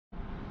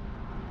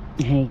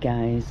Hey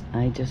guys,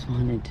 I just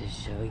wanted to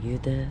show you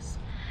this.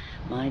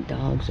 My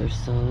dogs are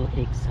so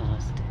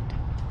exhausted.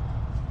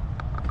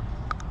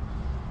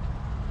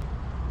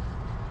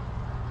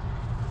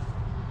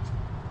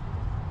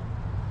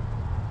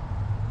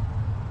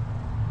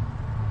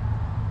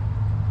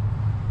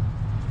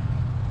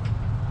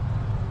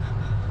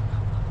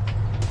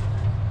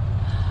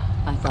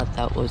 I thought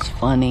that was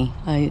funny.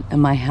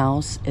 My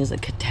house is a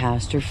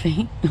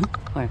catastrophe.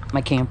 Or my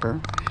camper.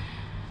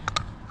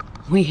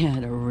 We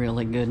had a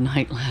really good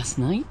night last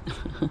night.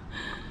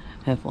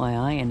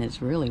 FYI, and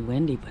it's really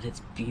windy, but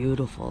it's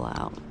beautiful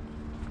out.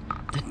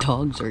 The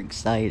dogs are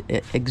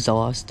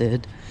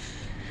exhausted.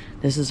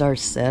 This is our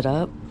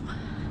setup.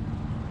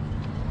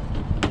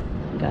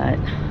 Got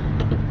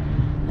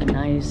a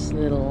nice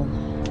little...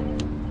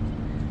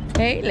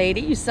 Hey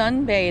lady, you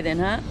sunbathing,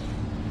 huh?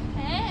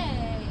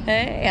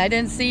 Hey, I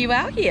didn't see you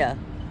out here.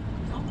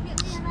 Don't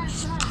get me in that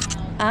shot.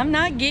 I'm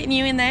not getting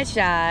you in that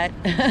shot.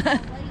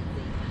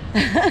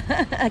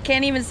 I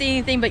can't even see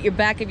anything but your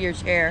back of your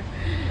chair.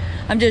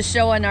 I'm just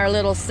showing our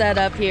little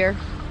setup here.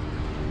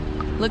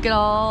 Look at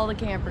all the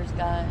campers,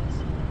 guys.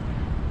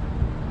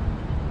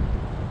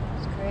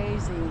 It's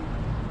crazy.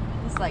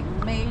 It's like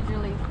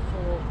majorly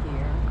full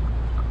here.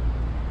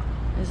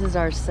 This is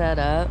our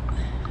setup.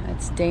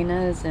 That's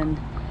Dana's and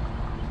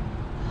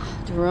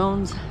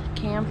Jerome's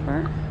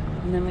camper.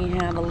 And then we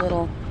have a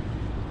little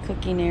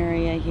cooking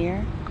area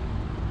here.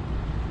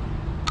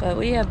 But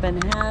we have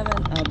been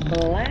having a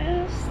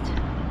blast.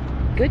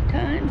 Good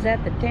times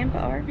at the Tampa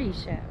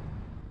RV show.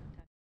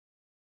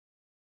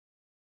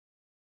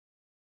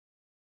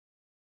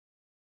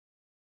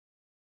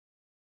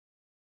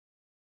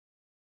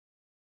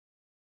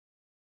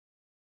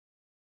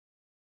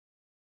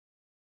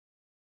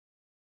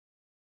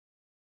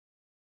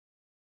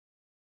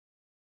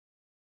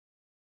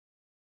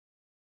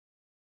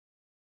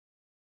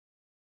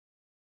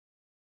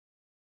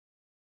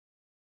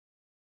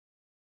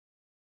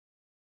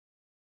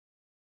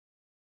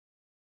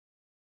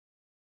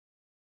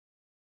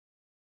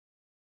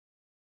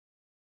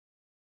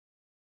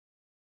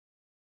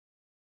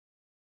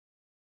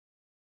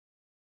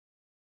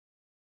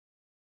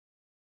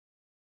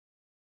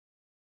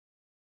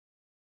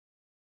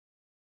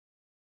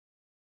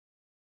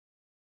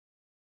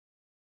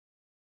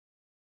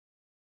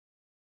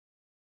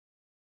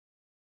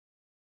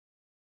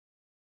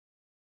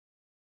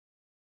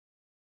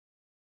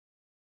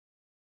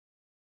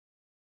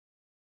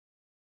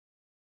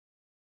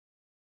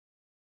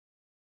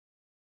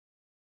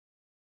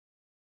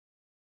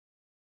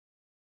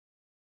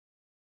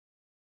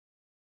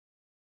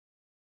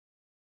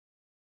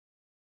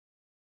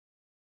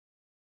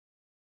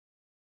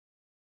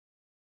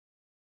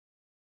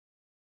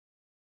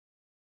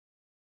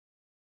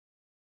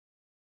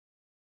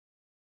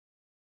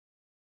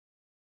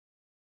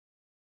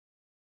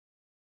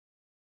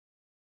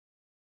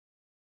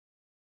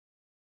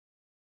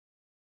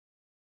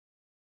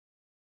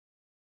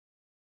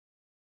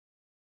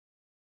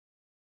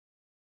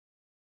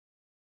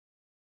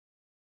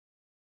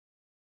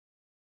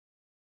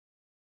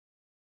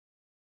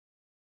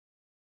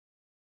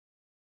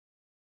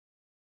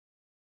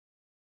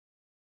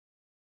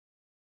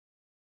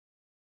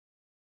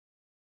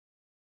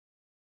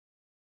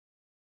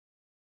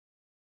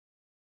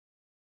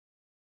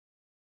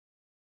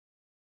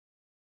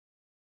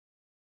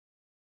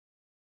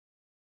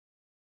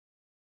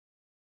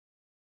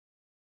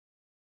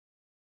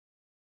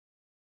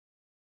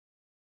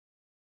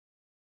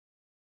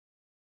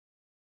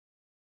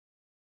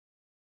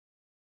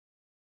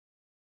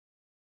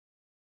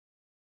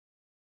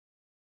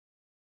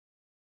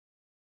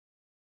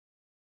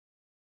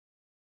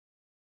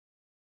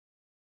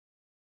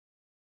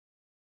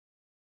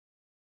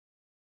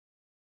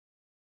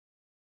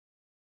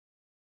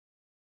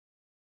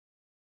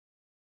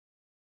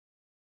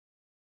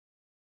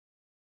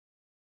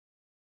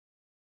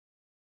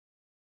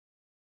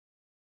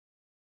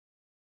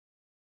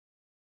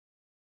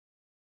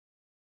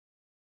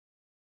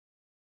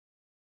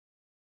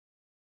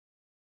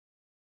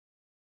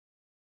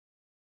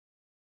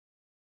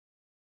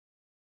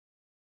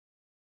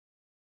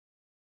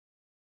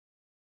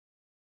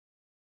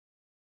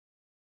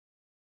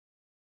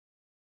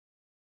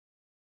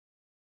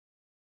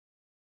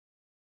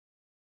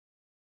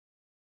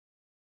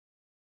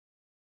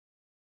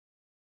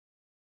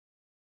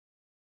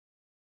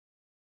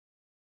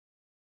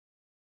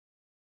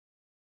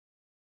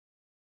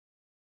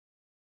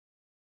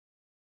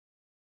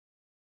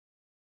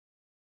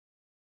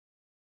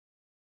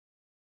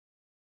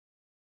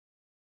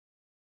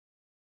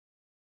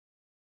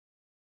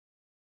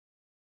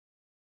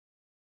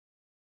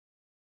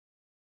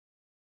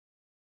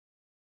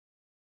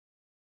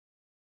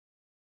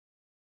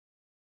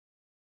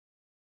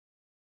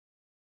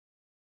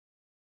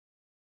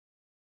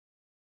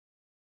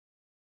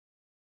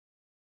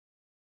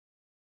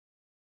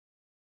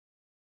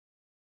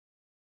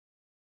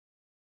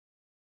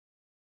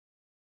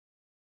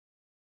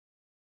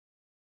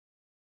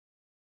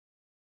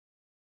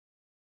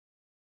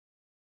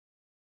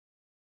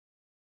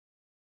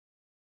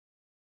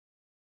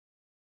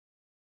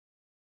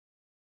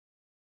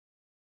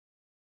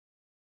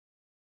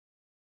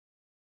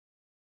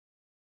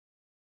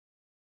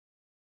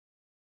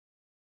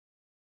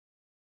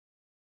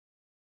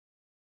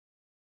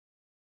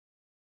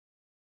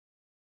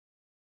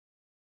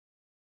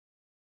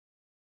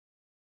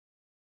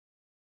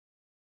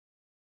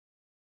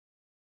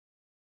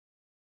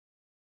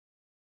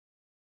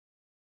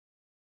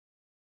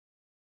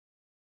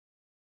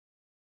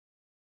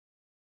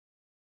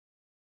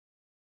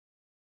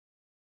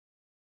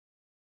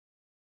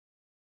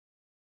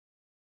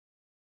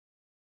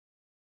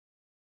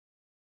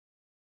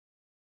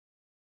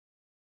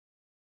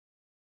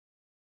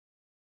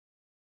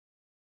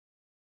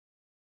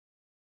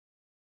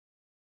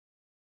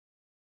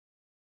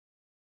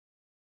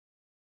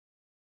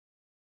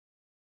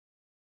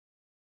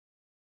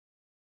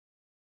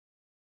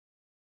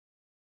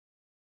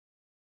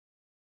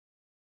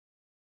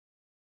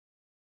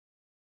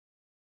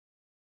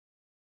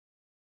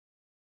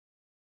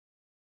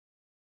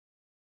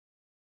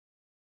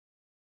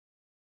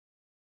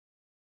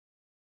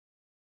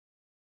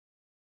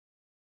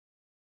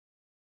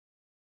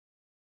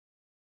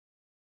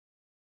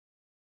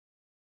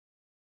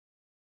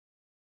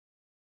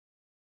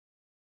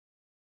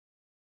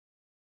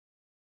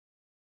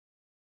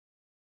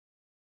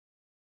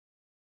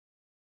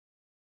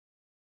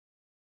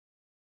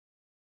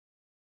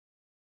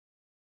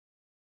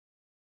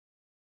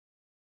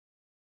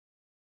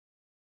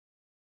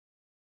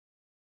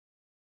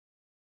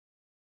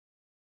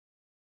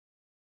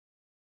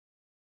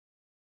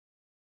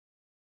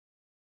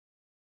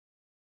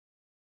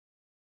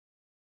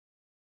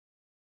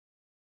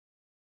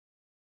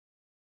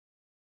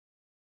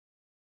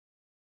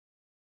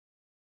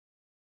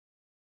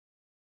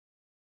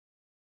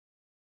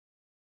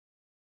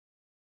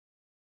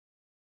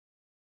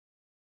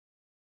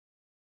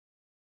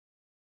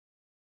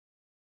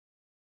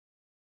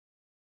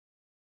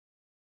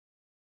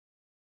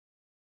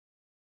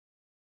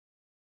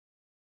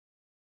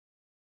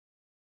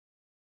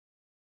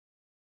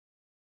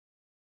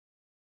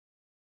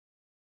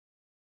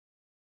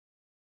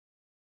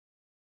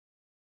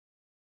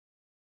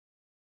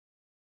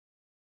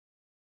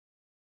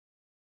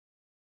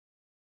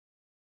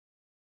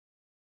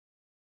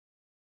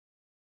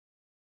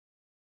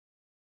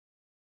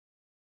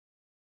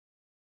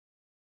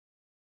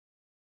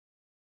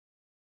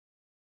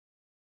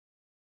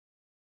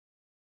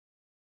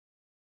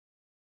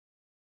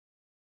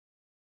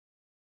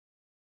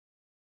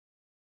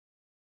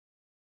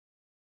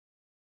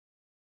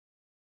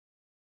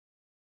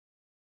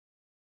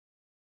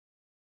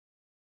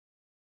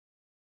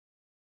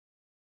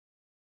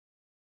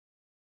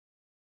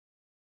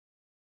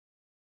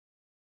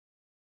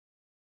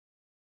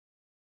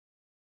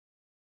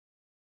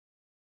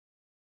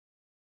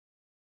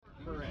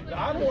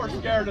 I'm more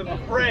scared of the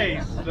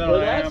phrase than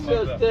Well, I that's am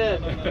just of the...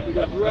 it.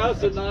 Because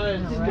Russ and I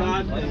and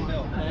Scott and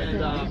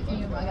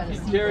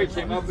Terry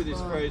came up with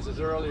these phrases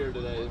earlier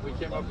today. We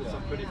came up with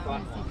some pretty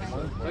fun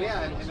ones. Well,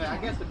 yeah, and I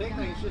guess the big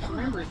thing is just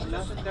remember, it's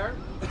nothing dirt.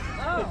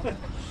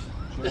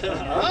 We are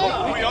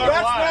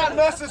That's live. not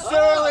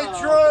necessarily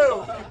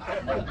true.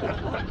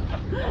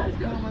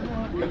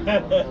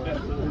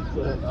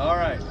 All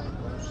right.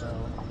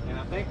 And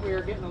I think we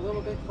are getting a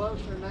little bit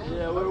closer now.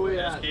 Yeah, where are we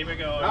at? Keep it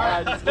going. All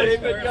right, just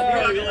keep it going.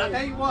 I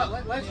tell you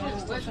what, let's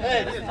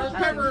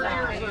cover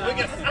our ears.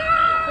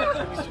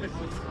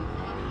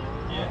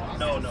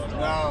 No.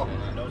 No.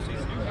 No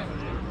CC.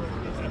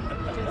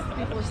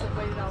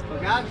 Well,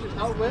 guys, just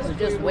hold with us. We're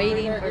just We'll be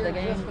waiting there for here the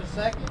in game. just a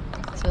second.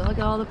 So look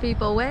at all the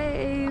people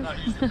wave.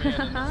 Not used to being in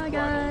this Hi bright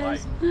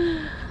guys.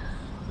 light.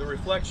 The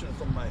reflection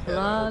from my head. A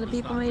lot of does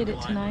people not made it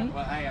align. tonight.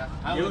 Well, hey,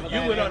 I You- live with you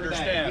that would every day.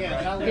 understand, Yes,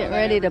 right? I live Get with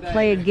ready that to every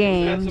play a day.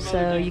 game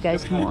so you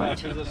guys can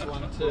watch. For this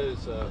one too,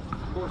 so.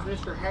 Of course,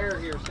 Mr. Hare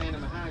here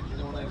standing behind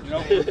you won't You know,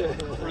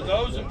 understand. for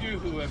those of you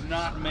who have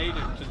not made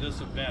it to this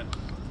event,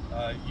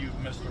 you've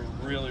missed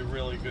a really,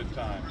 really good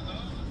time.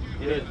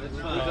 Good. Was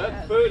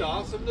that food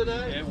awesome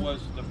today? It was,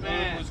 the food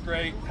Man. was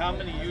great. How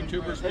many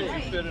YouTubers could you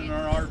fit in an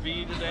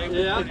RV today?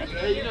 Yeah,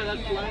 hey, you know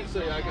that flank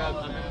steak I got,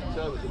 I mean,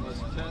 that was the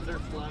most tender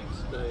flank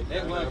steak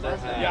It was, I've ever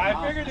that's- had. Yeah,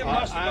 I figured it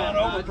must have gone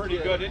over not pretty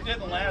kidding. good. It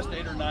didn't last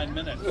 8 or 9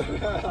 minutes.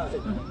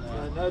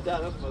 No doubt,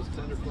 that's the most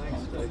tender flank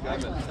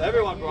steak.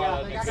 Everyone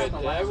brought it.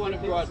 Everyone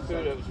who brought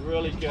food, it was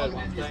really good. I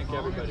want to thank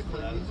everybody for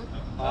that.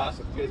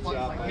 Awesome, good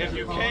job. If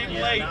you came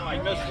late,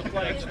 you missed the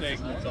flank steak.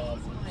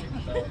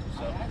 All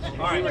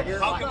right,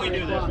 how can we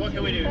do this? What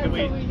can we do? Can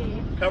we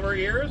cover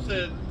ears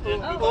and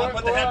move on,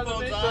 put the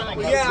headphones on?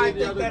 Yeah, I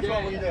think that's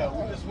what we do.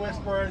 We just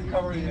whisper and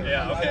cover you.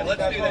 Yeah, okay,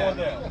 let's do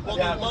that. We'll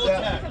do low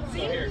tech.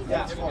 Here.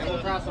 We'll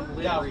try some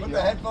Yeah, delivery. put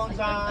the headphones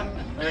on.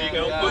 There you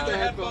go. Put the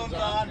headphones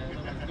on.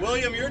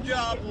 William, your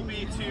job will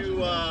be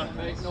to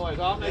Make noise.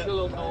 I'll make a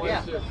little noise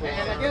Yeah, here for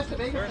and I guess the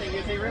biggest thing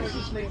is he really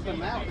just needs the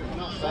mouth and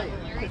not say it.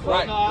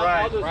 Right, right, right,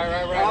 I'll just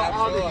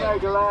absolutely.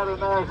 make a loud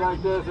noise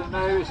like this, and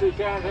maybe she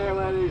can't hear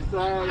what he's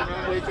saying,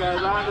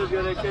 because I'm just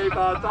going to keep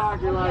on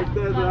talking like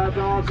this, and that's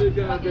all she's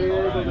going to be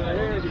able to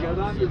hear, because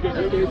I'm just going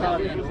to keep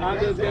on, I'm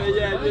just going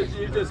to,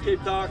 you just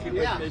keep talking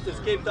with me,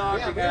 just keep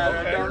talking at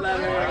her, don't let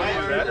her hear a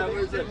word that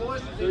we say.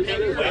 Wait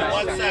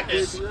 1 second.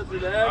 Listen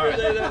to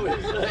everything that we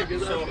say,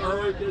 because that's all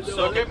we can do.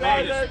 so get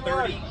made is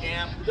 30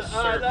 amp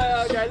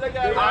service. Okay, look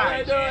at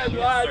what they're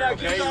doing. All right, now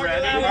keep Okay, you talking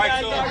ready? about All right,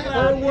 it. so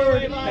Her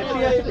word.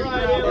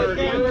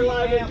 Camera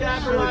live,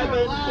 camera live,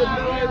 and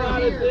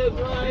this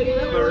right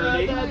here.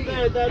 30. That's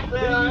it, that's it. All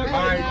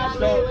right,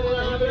 so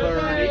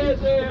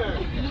 30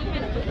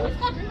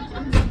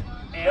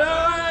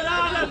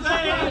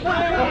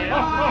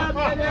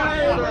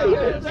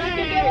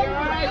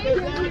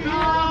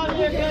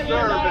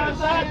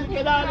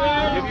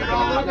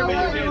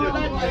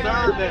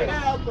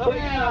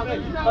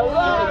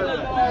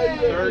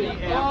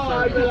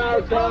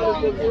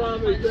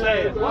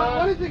 Say it.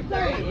 What is he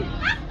saying?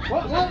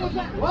 What was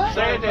that? What?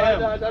 Say it to him.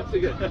 That's a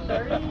good.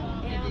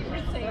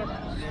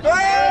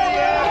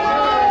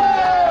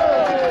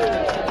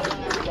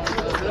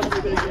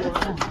 You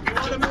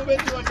want to move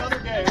into another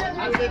game?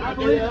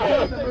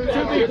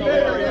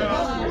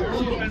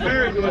 She's been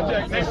married to a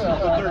technician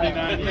for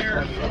 39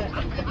 years.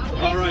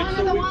 All right,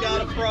 so we've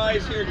got a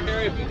prize here,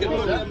 Carrie. If you can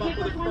hook them up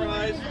with a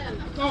prize.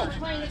 Oh,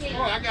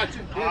 I got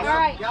you. All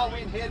right. Y'all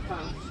win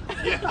headphones.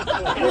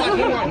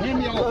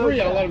 Him, y'all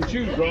three, I'll let him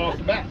choose right off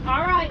the bat.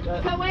 All right.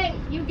 So wait,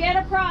 you get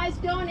a prize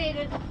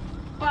donated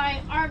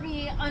by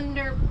RV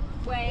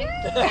Underway.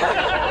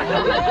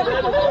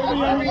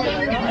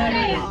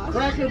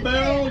 Cracker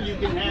Barrel, you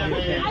can have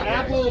an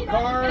Apple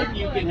card,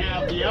 you can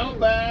have the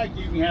Outback,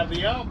 you can have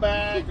the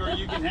Outback, or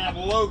you can have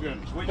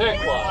Logan's. Which one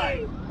you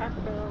like?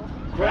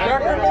 Cracker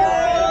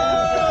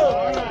Barrel!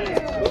 All right.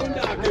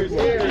 Boondockers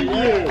here.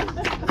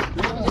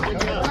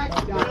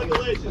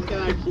 Congratulations,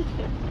 guys.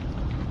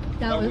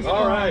 That was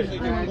All right.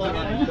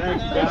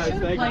 Thanks, guys.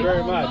 Thank you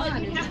very much.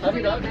 So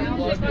let's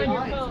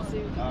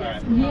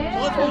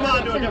move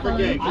on to a different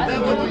game. 'Cause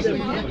that one was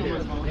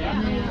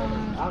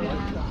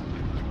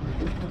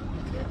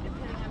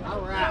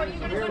All right.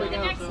 So here we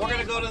go. We're going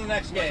to go to the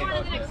next game.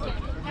 Russ,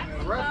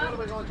 what are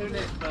we going to do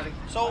next, buddy?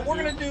 So we're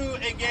going to do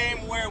a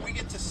game where we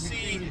get to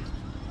see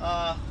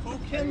who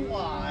can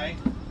lie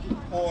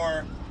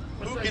or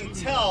who can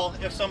tell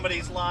if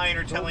somebody's lying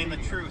or telling the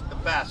truth the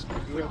best.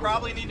 We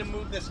probably need to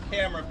move this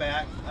camera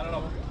back. I don't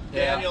know,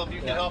 Daniel, if you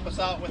can help us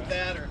out with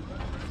that, or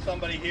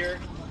somebody here.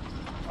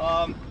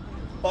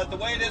 But the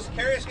way it is,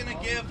 Carrie's going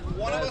to give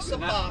one of us a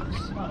box.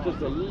 Just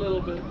a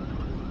little bit.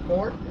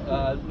 Forward.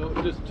 No,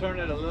 just turn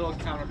it a little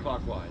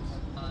counterclockwise.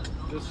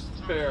 Just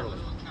barely.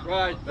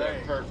 Right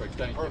there. Perfect.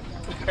 Thank you.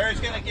 Carrie's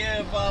going to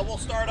give, we'll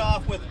start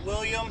off with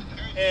William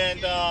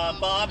and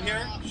Bob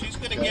here. She's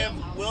going to give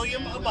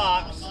William a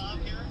box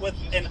with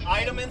an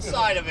item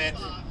inside of it,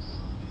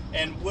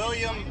 and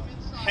William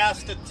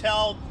has to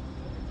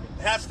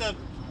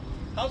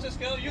How's this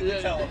go? You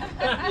can tell them.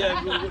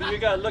 Yeah, you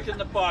gotta look in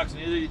the box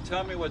and either you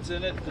tell me what's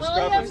in it,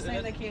 describe what's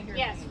in it.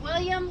 Yes,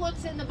 William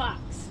looks in the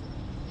box.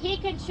 He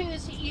can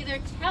choose to either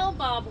tell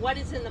Bob what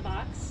is in the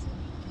box,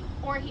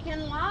 or he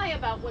can lie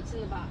about what's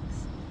in the box.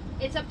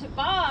 It's up to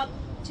Bob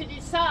to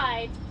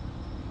decide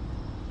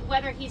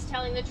whether he's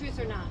telling the truth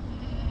or not.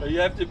 But you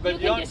have to.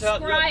 But you can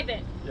describe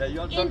it. Yeah, you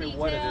don't tell me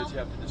what it is. You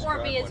have to describe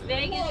or be as what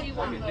vague it is. as you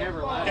want.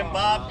 Can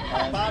Bob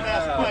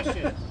ask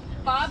questions?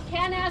 Bob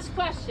can ask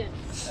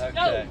questions. Okay.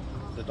 Go.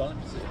 So don't let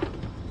me see.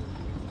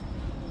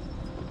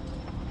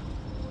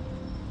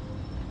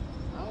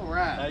 All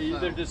right. Now you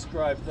either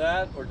describe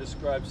that or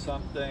describe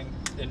something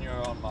in your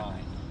own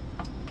mind.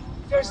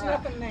 There's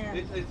nothing there.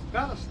 It's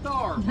got a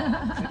star.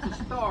 It's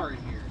a star in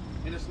here,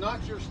 and it's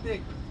not your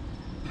sticker.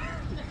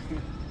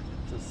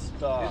 It's a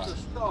star. It's a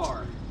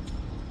star.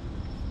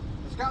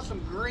 It's got some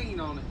green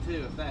on it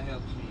too, if that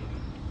helps you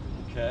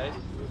any. Okay.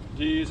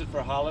 Do you use it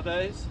for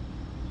holidays?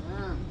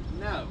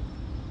 No.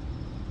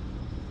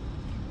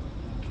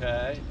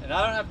 Okay. And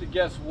I don't have to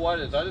guess what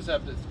it is. I just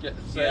have to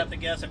say. You have to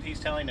guess if he's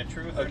telling the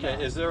truth or Okay.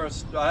 not. Is there a?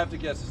 I have to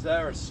guess. Is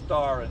there a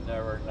star in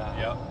there or not?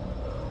 Yep.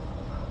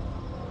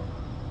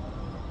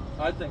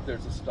 I think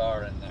there's a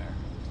star in there.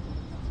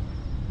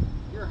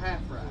 You're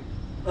half right.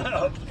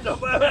 No,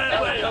 wait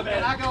a Can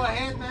minute. I go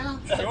ahead now?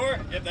 Sure,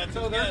 if that's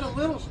So his there's guess. a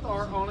little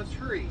star on a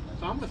tree.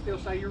 So I'm gonna still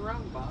say you're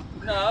wrong, Bob.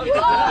 No.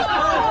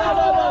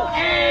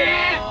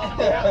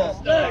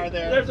 There's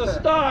There's a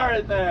star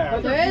in there.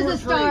 There is a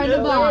star in the Is there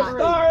a box.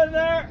 star in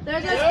there?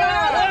 There's a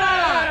star in the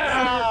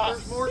box.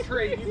 There's more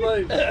tree. You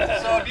lose.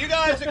 So if you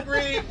guys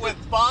agree with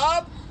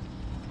Bob,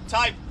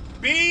 type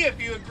B.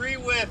 If you agree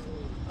with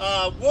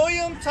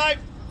William, type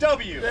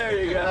W.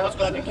 There you go. Let's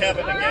go to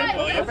Kevin again, There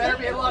William. better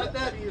be a lot of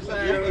W's Yeah,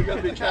 there. we're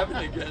gonna be Kevin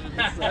again in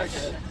a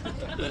second.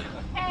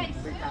 Hey,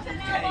 Susan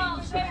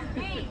Elmo, there's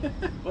B.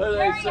 What do they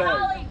Mary say?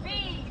 Holly,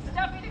 B.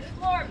 Stuffing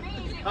Explorer, B.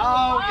 Oh,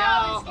 Bob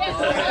yeah. is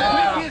We're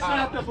getting kissing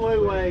up the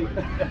blue wave.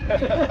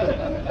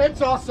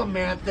 It's all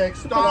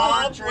semantics. Star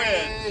Bob tree.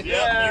 wins. Yep, you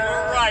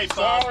were right,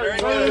 Bob. Very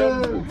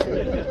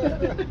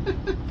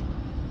good.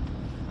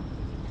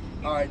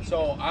 All right,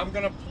 so I'm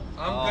gonna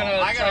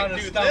I try gotta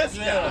to do stump this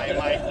you. guy.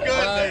 My goodness.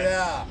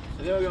 Yeah.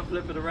 And then we're gonna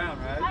flip it around,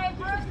 right? Hey,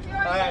 Bruce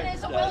Bjornsson right.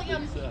 is a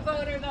William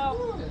voter, though.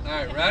 All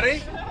right,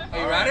 ready? Are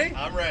you ready?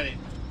 I'm ready.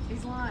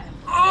 He's lying.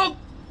 Oh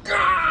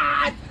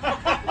God!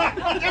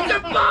 It's a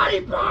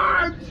body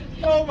part.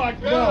 Oh my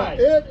God!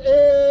 It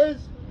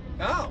is.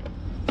 Oh,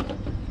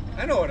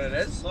 I know what it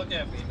is. Look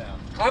at me now.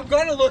 I'm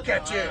gonna look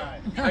at you. All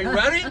right. Are you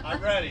ready?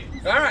 I'm ready.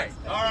 All right.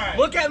 All right.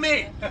 Look at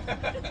me.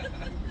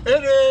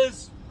 It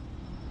is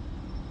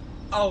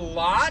a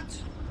lot,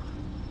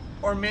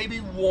 or maybe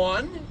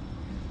one.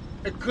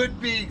 It could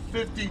be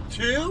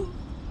 52,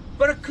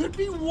 but it could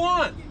be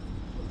one.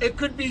 It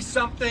could be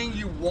something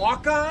you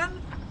walk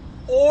on,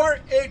 or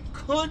it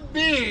could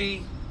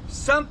be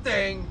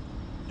something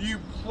you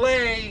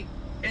play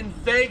in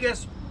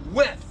Vegas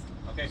with.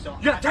 Okay, so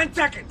You have 10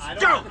 seconds. I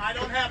Go! don't, I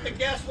don't have to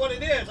guess what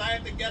it is. I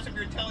have to guess if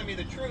you're telling me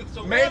the truth.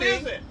 So what Maybe.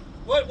 is it?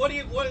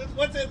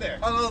 What's in there?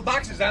 Oh, the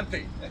box is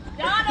empty.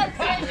 Donna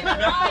says you're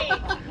lying.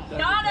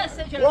 Donna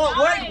says you're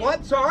lying. Wait,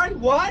 what? Sorry,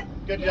 what?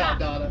 Good job,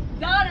 Donna.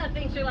 Donna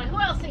thinks you're lying. Who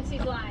else thinks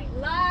he's lying?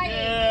 Lying.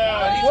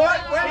 Yeah.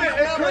 What? Wait a minute,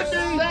 it Never could be.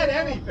 said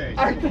anything.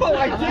 I know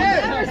I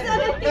Never did.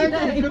 said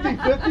anything. It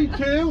could be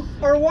 52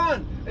 or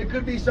 1. It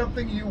could be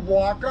something you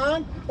walk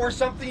on or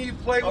something you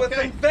play with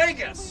Okay. in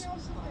Vegas.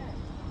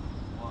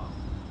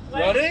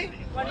 What- Ready?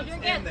 What did you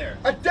What's get? in there?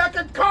 A deck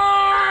of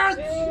cards!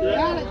 You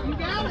got it. You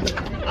got it.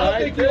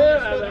 I did.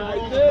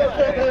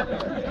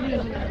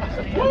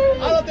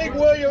 I don't think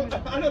William.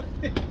 I don't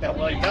think.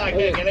 Well, I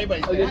can't get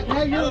anybody. Hey,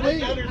 I you're don't think leading.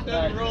 he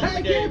understood the rules of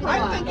the game. I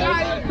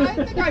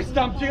think I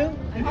stumped you.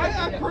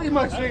 I pretty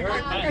much think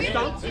I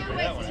stumped you. You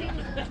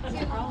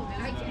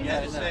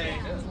have to say,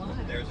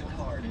 there's a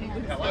card.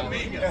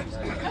 Amigo.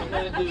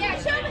 Yeah,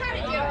 show him how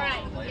to do it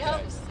right.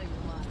 Yep.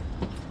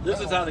 This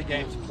is how the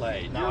game's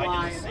played. Now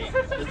I can see.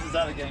 This is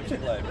how the game's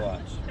played. Watch.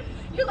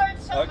 You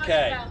learned so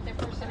Okay. much about their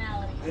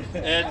personality.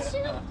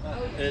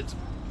 It's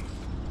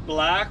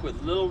black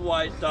with little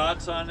white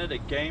dots on it. A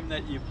game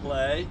that you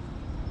play.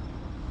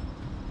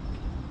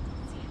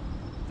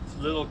 It's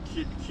little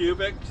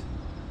cubic.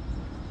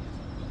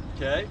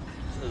 Okay.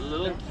 It's a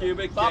little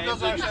cubic Bob game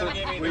doesn't understand the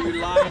game where either.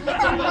 you line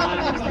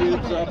the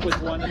cubes up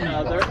with one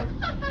another.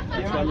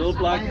 It's got little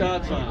black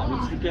dots on it.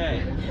 What's the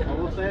game? I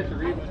will say it's a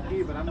Rubik's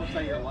Cube, but I'm going to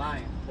say you're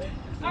lying.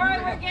 All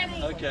right,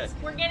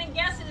 we're getting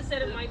guesses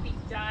that it might be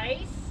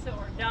dice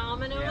or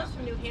dominoes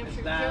from New Hampshire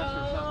It's dice or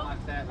something Joe.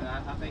 like that, but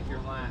I think you're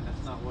lying.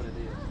 That's not what it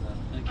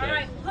is. Okay. All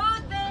right,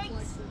 who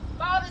thinks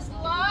Bob is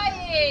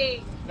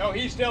lying? No,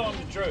 he's telling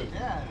the truth.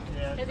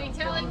 Is he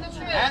telling the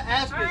truth?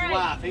 Ask his All right,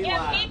 wife. He if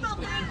lies. people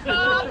think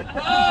Bob,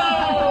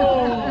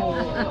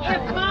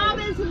 if Bob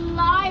is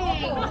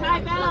lying,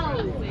 type L.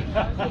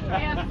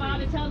 If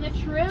Bob is telling the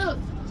truth,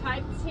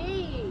 Type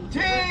T. T!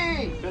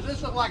 Does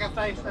this look like a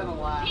face that'll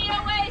lie?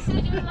 POA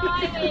says you're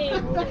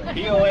lying.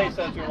 POA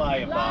says you're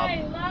lying, Bob.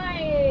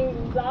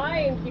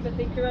 Lying. People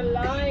think you're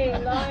lying.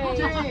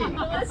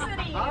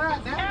 Felicity. All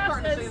right, now you're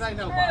starting to see they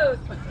know truth.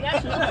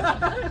 Yes.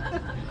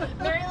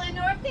 Mary Lynn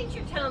North thinks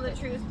you're telling the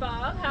truth,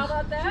 Bob. How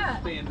about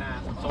that? Being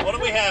nice. So what do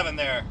we have in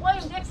there?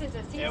 William Dixon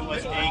says It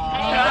was a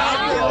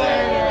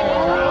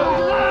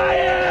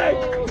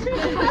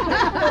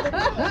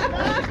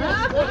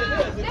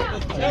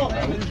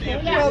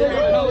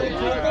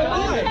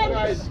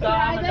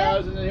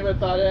Dominoes, and then he would have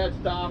thought it's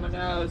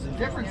Dominoes. The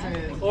difference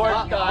is, Or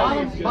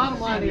bottom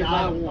line is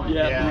I won.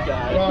 Yeah, Yeah. you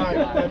died.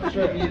 Right, that's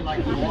true. You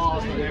like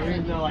lost and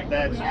everything. They're like,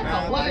 That's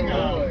a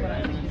Lego.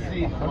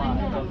 See the lie.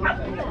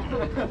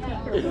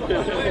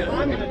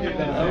 I'm gonna do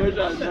that. I wish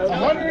I knew.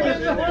 100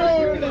 in the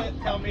room.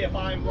 Tell me if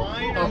I'm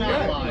lying or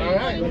not lying. All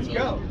right, let's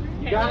go.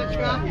 You got it,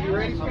 Scott? You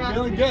ready, Scott? I'm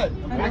feeling good.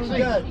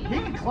 Actually, he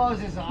can close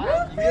his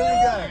eyes.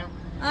 Feeling good.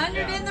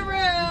 100 in the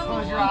room.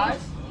 Close your eyes.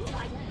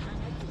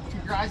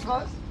 Keep your eyes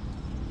closed.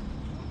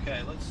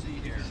 Okay, let's see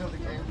here. Show the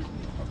camera.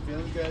 I'm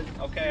feeling good.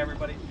 Okay,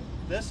 everybody.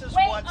 This is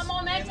Wait, what's a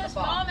momentous in the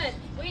box. moment.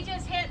 We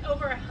just hit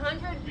over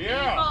 100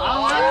 Yeah.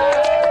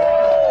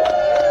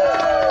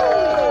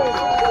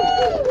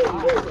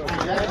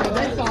 people.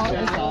 They saw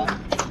it.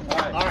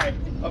 All right.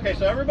 Okay,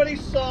 so everybody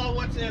saw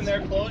what's in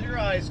there. Close your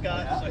eyes,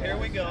 Scott. So here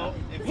we go.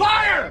 If you-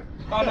 Liar!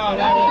 Oh, no.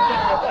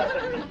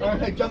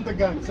 I jumped the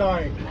gun.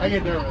 Sorry. I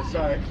get nervous.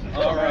 Sorry.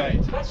 All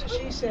right. That's what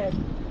she said.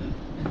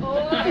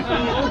 Okay,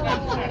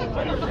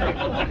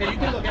 you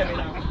can look at me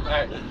now. All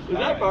right. Is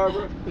that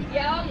Barbara?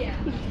 Yeah, yeah.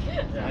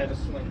 Yeah, I had a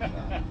slingshot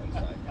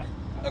inside.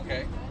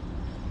 Okay.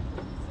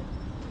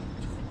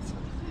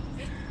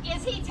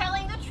 Is he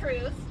telling the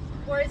truth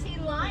or is he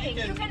lying?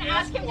 You can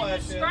ask him to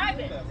questions, describe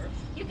it. whatever.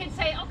 You can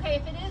say, okay,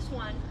 if it is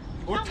one.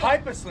 What tell me.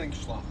 type of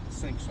slingshot?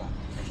 Slingshot.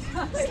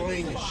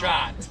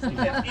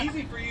 It's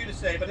easy for you to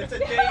say, but it's a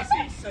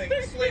daisy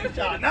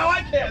slingshot. No,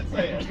 I can't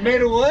say it.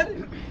 Made of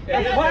wood? Yeah,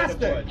 Or yeah,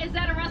 plastic? Is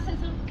that a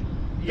racism?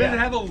 Does it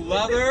have a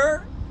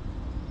leather?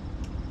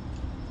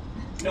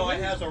 No,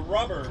 it has a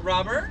rubber.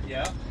 Rubber?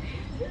 Yeah.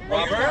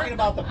 Rubber? You're talking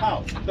about the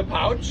pouch. The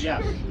pouch?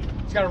 Yes.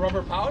 It's got a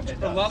rubber pouch? It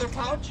A does. leather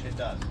pouch? It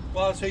does.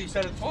 Well, so you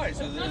said it twice.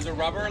 Is it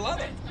rubber or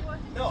leather?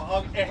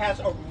 No, it has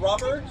a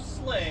rubber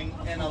sling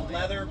and a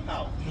leather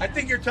pouch. I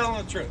think you're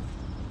telling the truth.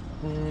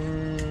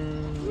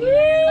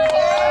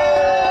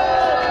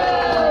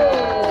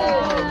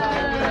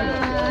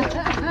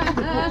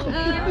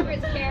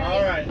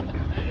 All right.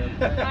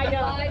 I know.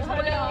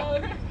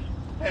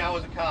 Hey, I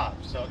was a cop,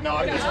 so no,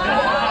 I'm just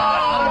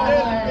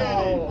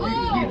You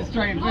can keep a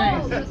straight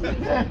face.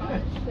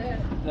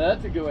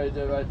 That's a good way to do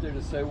it right there,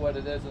 to say what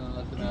it is and then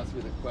let them ask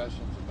you the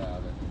questions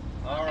about it.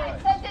 All right.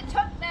 Since it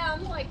took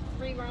them like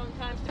 3 wrong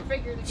times to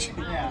figure the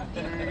game out.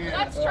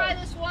 Let's try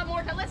this one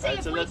more time. Let's see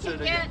if we let's do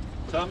can it get. again.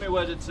 Tell me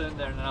what it's in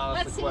there and then I'll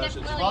ask Let's the see if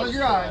questions. William- Close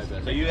your eyes.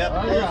 So you have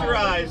to close your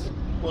eyes.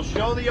 We'll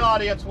show the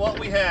audience what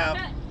we have.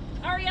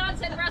 Ariane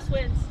said breast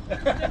wins. Oh,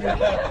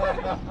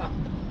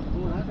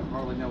 I don't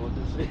hardly know what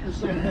this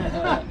is.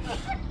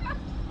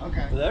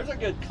 Okay. Well, there's a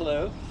good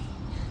clue.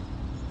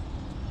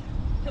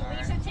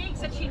 Lisa Teague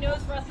said she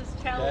knows Russ's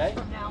tells Okay.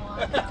 from now on.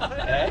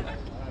 Okay.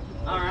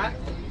 All right.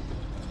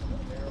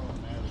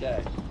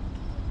 Okay.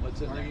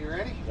 What's in Are there? you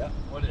ready? Yeah.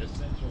 What is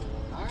essential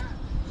All right.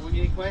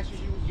 Any questions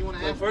you want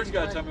to Well, ask? first you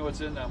gotta tell me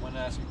what's in there. I'm gonna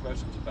ask you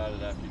questions about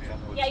it after you tell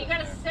me what's Yeah, in you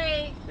gotta there.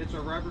 say. It's a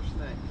rubber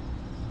snake.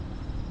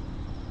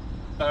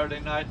 Saturday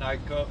night and I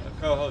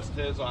co-host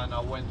his on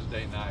a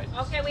Wednesday night.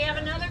 Okay, we have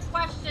another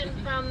question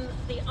from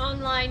the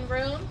online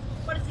room.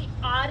 What is the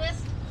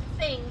oddest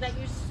thing that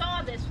you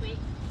saw this week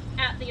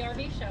at the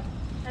RV show?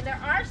 And there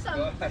are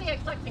some pretty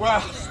eclectic. Well,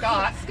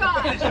 Scott.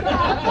 Scott.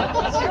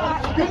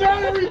 Good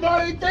night,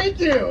 everybody. Thank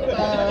you.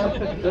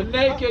 The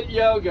naked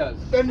yogas.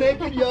 The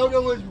naked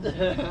yoga was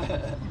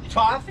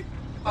tough.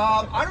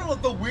 I don't know,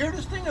 the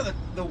weirdest thing or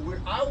the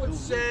weird. I would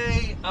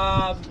say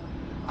some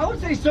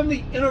of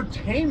the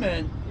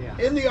entertainment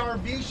in the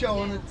RV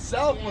show in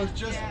itself was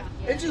just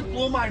it just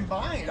blew my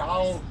mind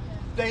how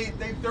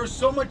there's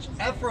so much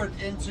effort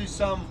into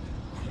some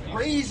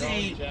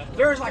crazy.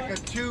 There's like a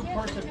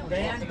 2-person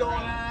band going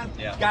on.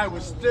 Yeah. Guy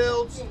with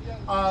stilts.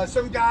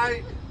 Some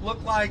guy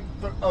looked like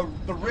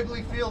the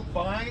Wrigley Field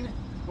vine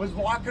was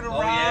walking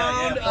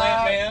around.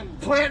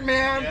 Plant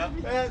Man.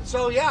 Yeah.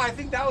 So yeah, I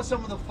think that was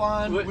some of the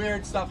fun,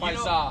 weird stuff I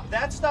saw.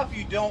 That stuff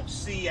you don't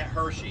see at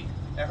Hershey.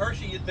 At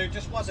Hershey, there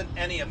just wasn't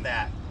any of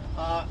that.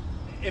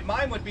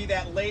 Mine would be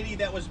that lady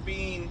that was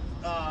being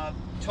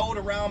towed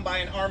around by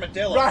an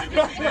armadillo. Right. Did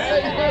you see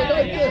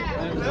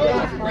that?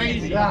 That was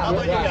crazy. How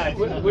about you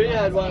guys? We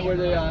had one where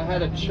they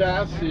had a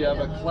chassis of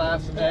a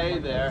Class A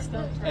there,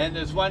 and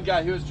this one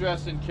guy who was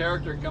dressed in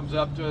character comes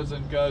up to us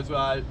and goes,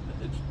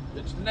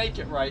 it's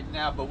naked right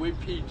now, but we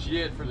PG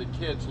it for the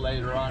kids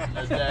later on in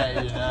the day,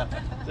 you know.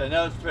 So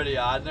that was pretty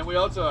odd. And then we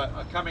also,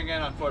 coming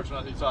in,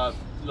 unfortunately, saw a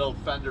little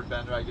fender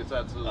bender. I guess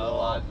that's a little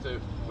odd too,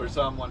 where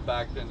someone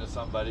backed into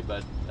somebody,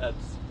 but that's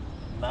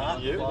Not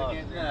fun.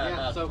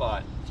 Yeah,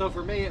 so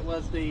for me, it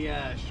was the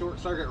short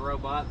circuit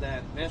robot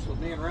that messed with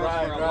me and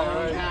Russ for a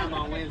long time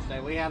on Wednesday.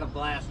 We had a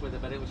blast with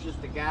it, but it was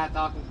just a guy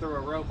talking through a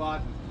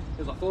robot. It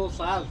was a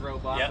full-size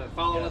robot that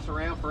followed us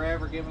around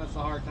forever, giving us a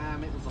hard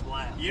time. It was a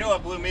blast. You know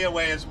what blew me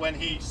away is when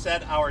he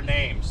said our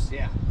names.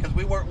 Yeah. Because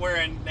we weren't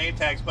wearing name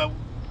tags, but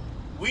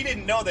we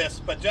didn't know this,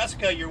 but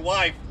Jessica, your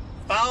wife,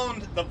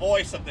 found the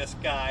voice of this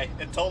guy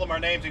and told him our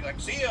names. He's like,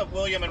 see ya,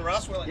 William and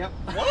Russ. We're like,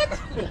 what?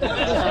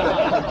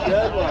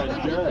 Good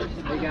one, good.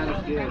 They got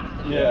us good.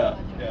 Yeah.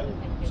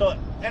 So,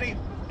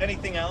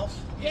 anything else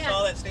you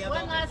saw that stands out?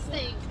 One last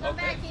thing. Come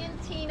back in,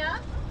 Tina.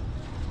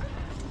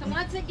 So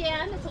once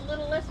again, it's a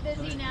little less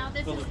busy now.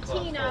 This is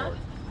Tina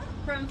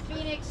from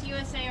Phoenix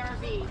USA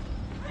RV,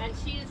 and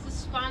she is the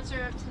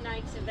sponsor of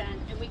tonight's event.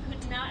 And we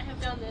could not have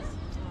done this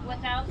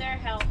without their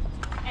help.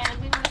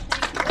 And we want to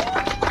thank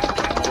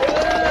you.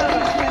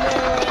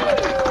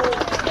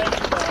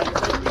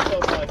 It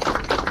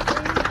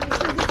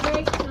was a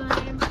great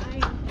time.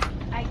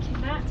 I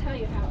cannot tell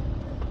you how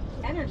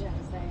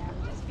energized I am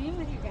just being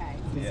with you guys.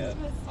 This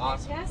was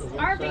fantastic.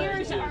 Our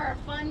viewers are a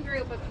fun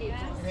group of people.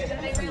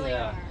 They really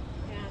are.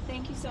 Yeah,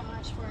 thank you so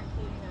much for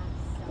including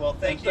us. Well,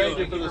 thank Thank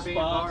you. you for the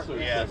sponsors.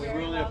 Yes. We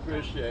really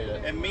appreciate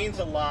it. It means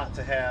a lot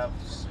to have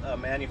a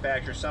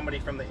manufacturer, somebody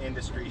from the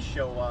industry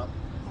show up.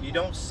 You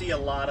don't see a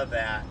lot of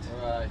that.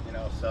 Right. You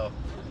know, so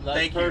That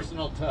thank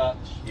personal touch.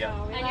 you.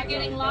 Yeah. And you're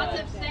getting lots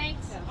of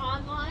thanks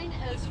online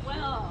as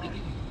well.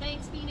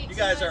 Thanks, Phoenix. You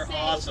guys are USA.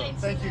 awesome.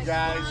 Thanks Thank to you the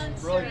guys.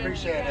 sponsors. Really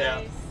appreciate it.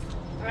 Yeah.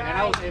 And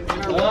I was in All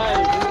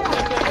right.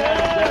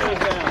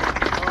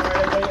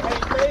 Hey,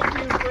 thank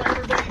you for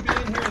everybody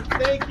being here.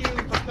 Thank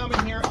you for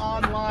coming here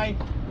online.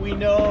 We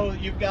know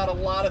you've got a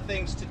lot of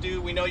things to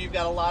do. We know you've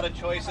got a lot of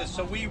choices.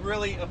 So we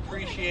really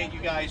appreciate you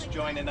guys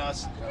joining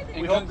us.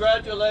 And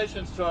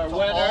congratulations to our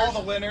winners. All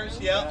the winners.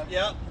 Yep.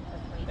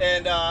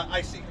 And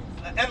I see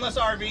Endless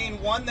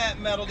RVing won that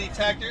metal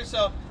detector.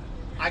 So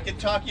I can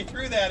talk you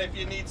through that if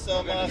you need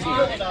some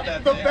support on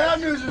that The thing.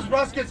 bad news is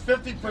Russ gets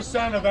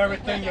 50% of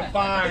everything you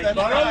find. That's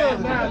But right. other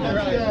than that,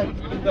 that's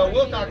good. So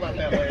we'll talk about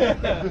that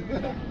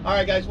later. All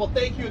right, guys. Well,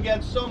 thank you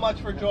again so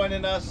much for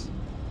joining us,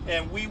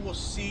 and we will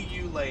see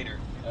you later.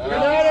 Good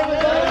night,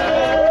 everybody.